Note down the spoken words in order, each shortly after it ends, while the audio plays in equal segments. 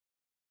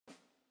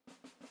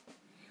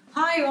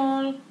Hi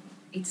all,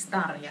 it's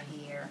Tarja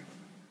here.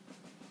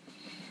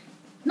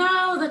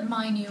 Now that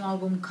my new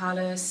album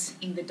Colors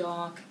in the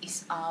Dark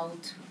is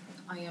out,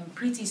 I am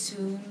pretty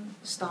soon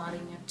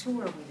starting a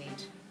tour with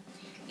it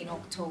in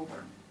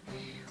October.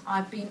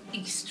 I've been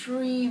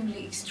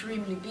extremely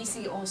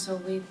busy also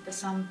with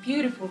some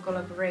beautiful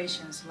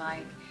collaborations,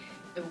 like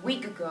a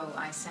week ago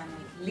I sang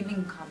with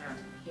Living Color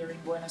here in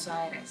Buenos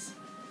Aires.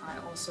 I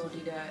also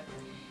did a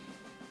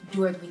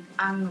duet with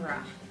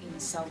Angra in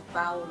Sao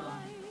Paulo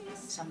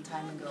some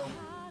time ago,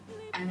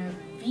 and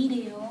a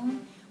video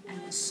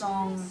and a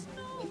song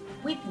with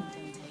Whipping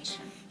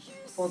Temptation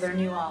for their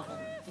new album.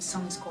 The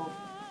song is called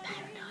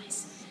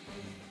Paradise.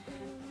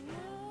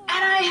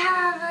 And I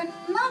have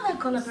another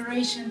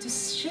collaboration to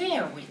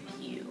share with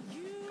you,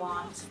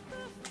 but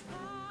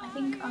I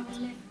think I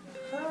will let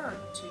her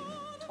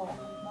to talk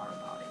more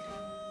about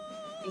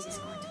it. This is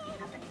going to be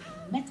happening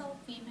in Metal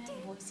Female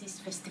Voices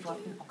Festival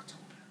in October.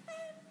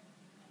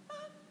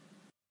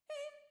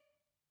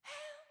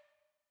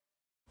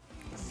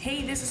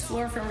 Hey, this is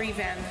Floor from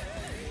Revamp,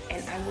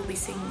 and I will be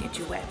singing a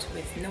duet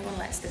with no one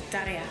less than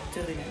Tarja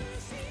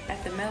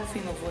at the Metal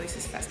Female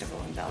Voices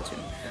Festival in Belgium.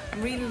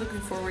 I'm really looking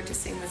forward to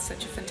sing with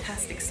such a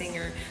fantastic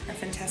singer and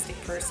fantastic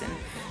person.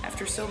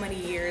 After so many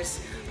years,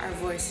 our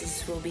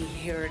voices will be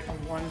heard on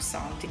one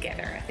song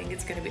together. I think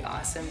it's going to be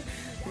awesome.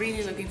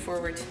 Really looking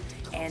forward,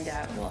 and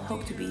we'll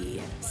hope to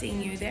be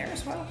seeing you there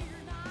as well.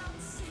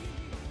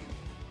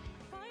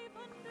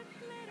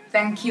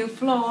 Thank you,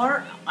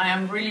 Floor. I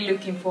am really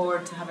looking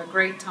forward to have a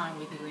great time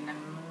with you in a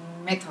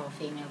Metal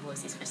Female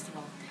Voices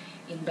Festival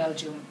in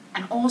Belgium.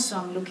 And also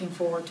I'm looking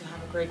forward to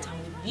have a great time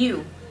with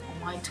you on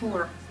my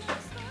tour.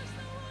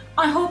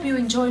 I hope you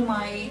enjoy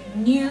my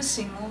new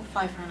single,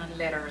 500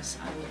 Letters.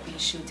 I will be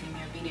shooting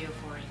a video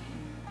for it in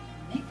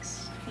the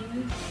next few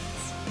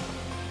weeks.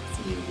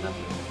 See you, love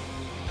you.